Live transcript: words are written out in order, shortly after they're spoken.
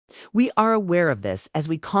We are aware of this as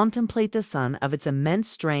we contemplate the Sun, of its immense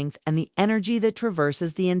strength and the energy that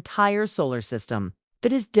traverses the entire solar system.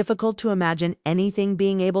 It is difficult to imagine anything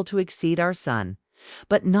being able to exceed our Sun,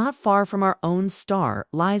 but not far from our own star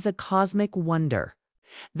lies a cosmic wonder.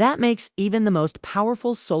 That makes even the most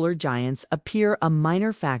powerful solar giants appear a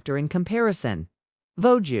minor factor in comparison.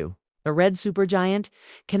 Betelgeuse, the red supergiant,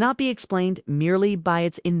 cannot be explained merely by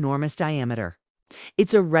its enormous diameter.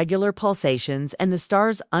 Its irregular pulsations and the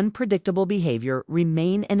star's unpredictable behavior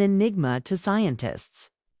remain an enigma to scientists,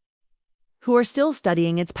 who are still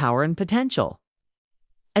studying its power and potential.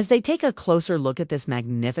 As they take a closer look at this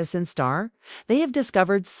magnificent star, they have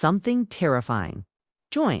discovered something terrifying.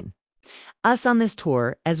 Join us on this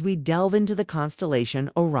tour as we delve into the constellation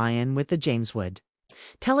Orion with the James Webb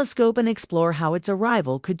Telescope and explore how its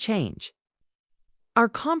arrival could change our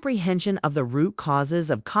comprehension of the root causes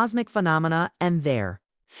of cosmic phenomena and their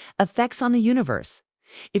effects on the universe.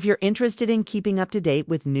 If you're interested in keeping up to date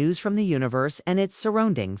with news from the universe and its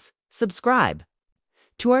surroundings, subscribe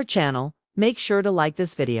to our channel. Make sure to like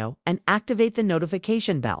this video and activate the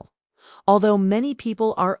notification bell. Although many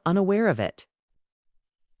people are unaware of it,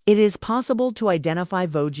 it is possible to identify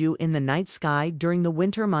Betelgeuse in the night sky during the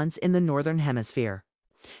winter months in the northern hemisphere.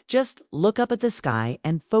 Just look up at the sky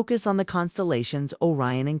and focus on the constellations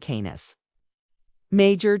Orion and Canis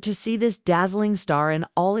Major to see this dazzling star in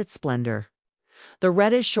all its splendor. The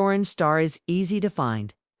reddish-orange star is easy to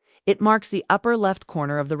find. It marks the upper left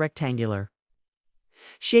corner of the rectangular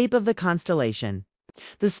shape of the constellation.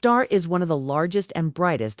 The star is one of the largest and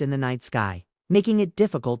brightest in the night sky, making it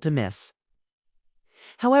difficult to miss.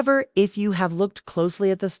 However, if you have looked closely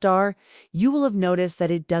at the star, you will have noticed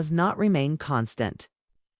that it does not remain constant.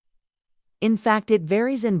 In fact, it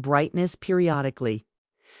varies in brightness periodically.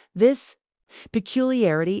 This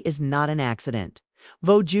peculiarity is not an accident.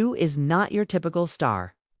 Betelgeuse is not your typical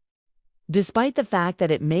star. Despite the fact that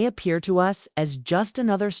it may appear to us as just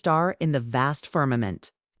another star in the vast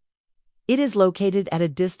firmament, it is located at a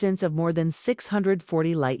distance of more than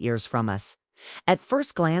 640 light-years from us. At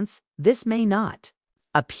first glance, this may not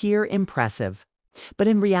appear impressive, but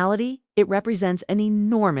in reality, it represents an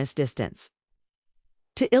enormous distance.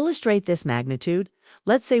 To illustrate this magnitude,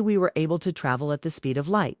 let's say we were able to travel at the speed of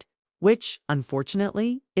light, which,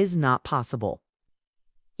 unfortunately, is not possible.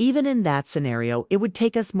 Even in that scenario, it would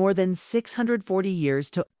take us more than 640 years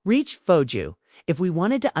to reach Betelgeuse. If we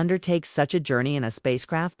wanted to undertake such a journey in a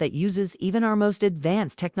spacecraft that uses even our most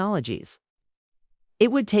advanced technologies,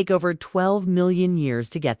 it would take over 12 million years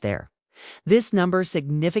to get there. This number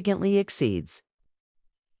significantly exceeds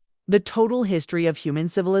the total history of human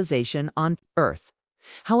civilization on Earth.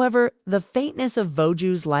 However, the faintness of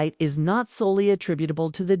Betelgeuse's light is not solely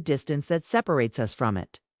attributable to the distance that separates us from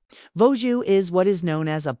it. Betelgeuse is what is known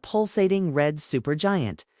as a pulsating red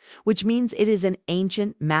supergiant, which means it is an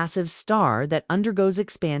ancient, massive star that undergoes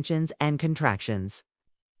expansions and contractions.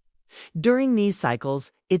 During these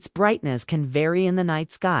cycles, its brightness can vary in the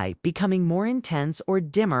night sky, becoming more intense or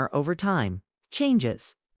dimmer over time.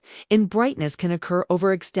 Changes in brightness can occur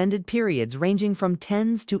over extended periods ranging from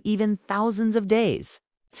tens to even thousands of days.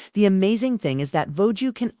 The amazing thing is that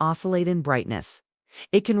Betelgeuse can oscillate in brightness.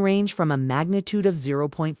 It can range from a magnitude of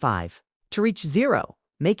 0.5 to reach 0,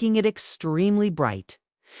 making it extremely bright.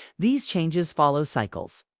 These changes follow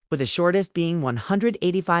cycles, with the shortest being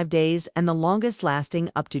 185 days and the longest lasting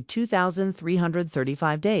up to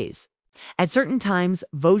 2,335 days. At certain times,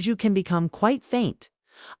 Betelgeuse can become quite faint,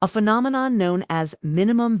 a phenomenon known as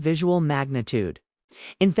minimum visual magnitude.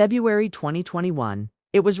 In February 2021,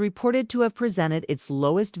 it was reported to have presented its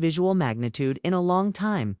lowest visual magnitude in a long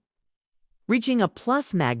time, reaching a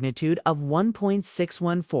plus magnitude of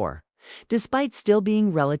 1.614, despite still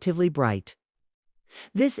being relatively bright.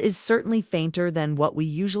 This is certainly fainter than what we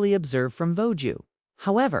usually observe from Betelgeuse.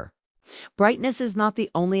 However, brightness is not the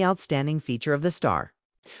only outstanding feature of the star.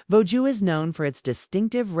 Betelgeuse is known for its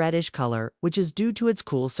distinctive reddish color, which is due to its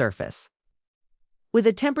cool surface. With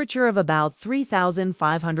a temperature of about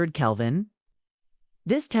 3,500 Kelvin,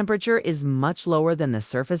 this temperature is much lower than the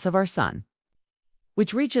surface of our Sun,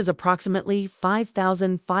 which reaches approximately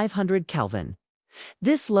 5,500 Kelvin.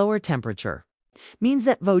 This lower temperature means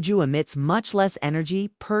that Betelgeuse emits much less energy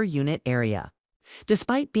per unit area,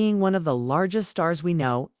 despite being one of the largest stars we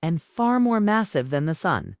know and far more massive than the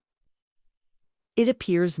Sun. It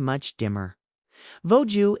appears much dimmer.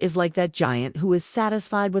 Betelgeuse is like that giant who is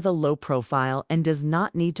satisfied with a low profile and does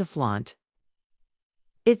not need to flaunt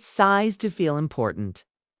its size to feel important.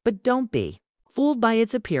 But don't be fooled by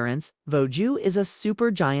its appearance. Betelgeuse is a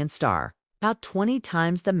supergiant star, about 20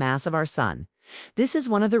 times the mass of our Sun. This is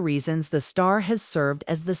one of the reasons the star has served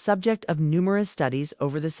as the subject of numerous studies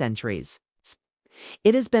over the centuries.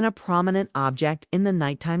 It has been a prominent object in the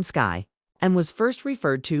nighttime sky and was first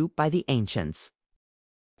referred to by the ancients.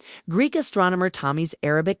 Greek astronomer Ptolemy's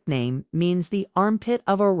Arabic name means the armpit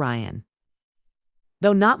of Orion.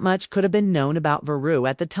 Though not much could have been known about Veru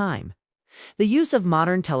at the time, the use of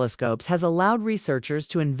modern telescopes has allowed researchers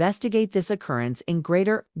to investigate this occurrence in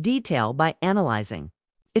greater detail by analyzing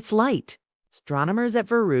its light. Astronomers at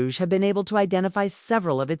Veru have been able to identify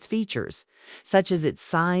several of its features, such as its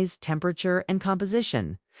size, temperature, and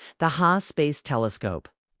composition. The James Space Telescope,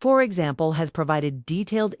 for example, has provided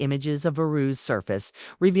detailed images of Veru's surface,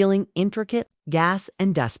 revealing intricate gas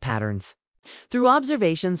and dust patterns. Through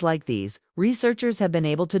observations like these, researchers have been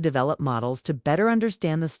able to develop models to better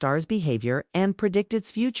understand the star's behavior and predict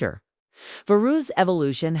its future. Veru's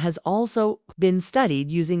evolution has also been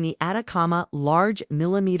studied using the Atacama Large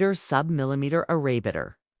Millimeter Submillimeter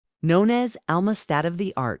Arraymeter, known as ALMA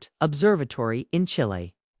State-of-the-Art Observatory in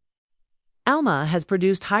Chile. ALMA has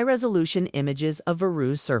produced high-resolution images of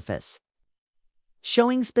Veru's surface,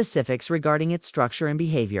 showing specifics regarding its structure and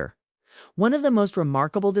behavior. One of the most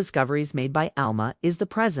remarkable discoveries made by ALMA is the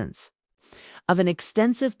presence of an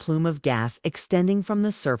extensive plume of gas extending from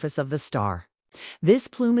the surface of the star. This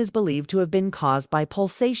plume is believed to have been caused by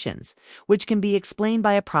pulsations, which can be explained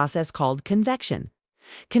by a process called convection.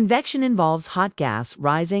 Convection involves hot gas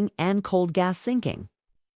rising and cold gas sinking.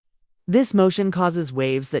 This motion causes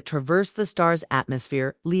waves that traverse the star's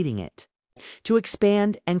atmosphere, leading it to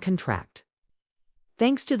expand and contract.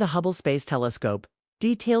 Thanks to the Hubble Space Telescope,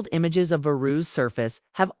 detailed images of Veru's surface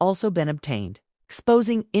have also been obtained,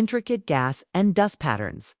 exposing intricate gas and dust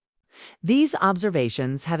patterns. These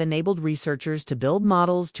observations have enabled researchers to build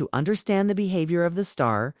models to understand the behavior of the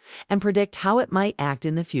star and predict how it might act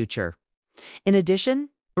in the future. In addition,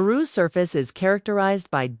 Veru's surface is characterized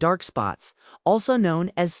by dark spots, also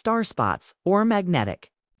known as star spots or magnetic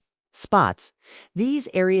spots. These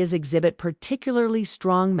areas exhibit particularly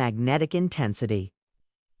strong magnetic intensity.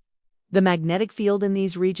 The magnetic field in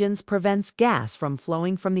these regions prevents gas from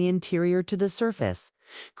flowing from the interior to the surface,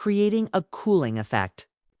 creating a cooling effect.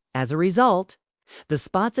 As a result, the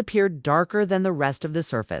spots appear darker than the rest of the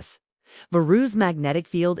surface. Veru's magnetic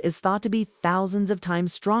field is thought to be thousands of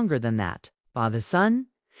times stronger than that of the Sun.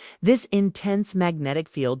 This intense magnetic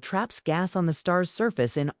field traps gas on the star's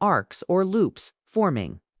surface in arcs or loops,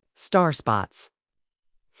 forming star spots.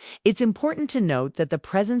 It's important to note that the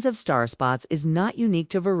presence of star spots is not unique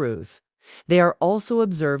to Veru. They are also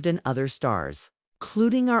observed in other stars,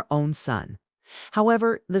 including our own Sun.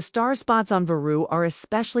 However, the star spots on Veru are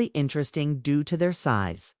especially interesting due to their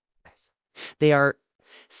size. They are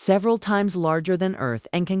several times larger than Earth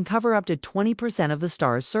and can cover up to 20% of the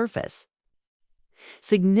star's surface,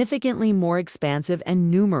 significantly more expansive and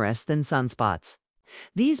numerous than sunspots.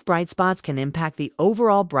 These bright spots can impact the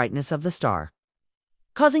overall brightness of the star,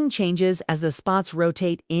 causing changes as the spots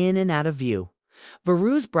rotate in and out of view.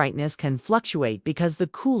 Veru's brightness can fluctuate because the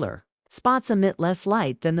cooler spots emit less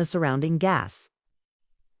light than the surrounding gas.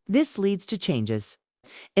 This leads to changes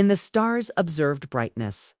in the star's observed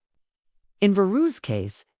brightness. In Veru's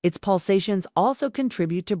case, its pulsations also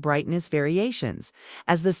contribute to brightness variations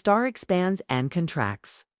as the star expands and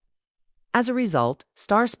contracts. As a result,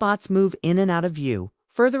 star spots move in and out of view,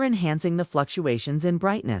 further enhancing the fluctuations in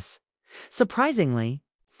brightness. Surprisingly,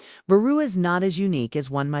 Veru is not as unique as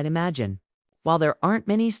one might imagine, while there aren't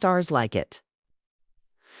many stars like it.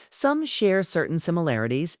 Some share certain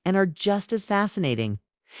similarities and are just as fascinating.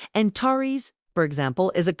 Antares, for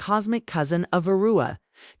example, is a cosmic cousin of Veru, a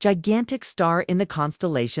gigantic star in the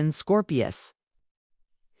constellation Scorpius.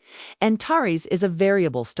 Antares is a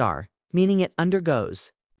variable star, meaning it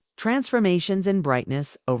undergoes transformations in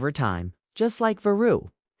brightness over time, just like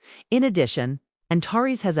Veru. In addition,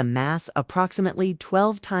 Antares has a mass approximately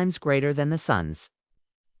 12 times greater than the Sun's,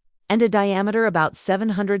 and a diameter about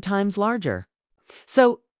 700 times larger.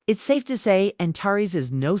 So, it's safe to say Antares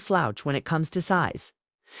is no slouch when it comes to size.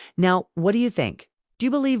 Now, what do you think? Do you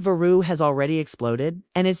believe Veru has already exploded,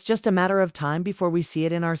 and it's just a matter of time before we see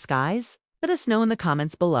it in our skies? Let us know in the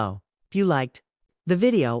comments below. If you liked the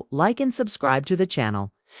video, like and subscribe to the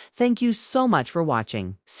channel. Thank you so much for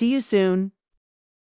watching. See you soon.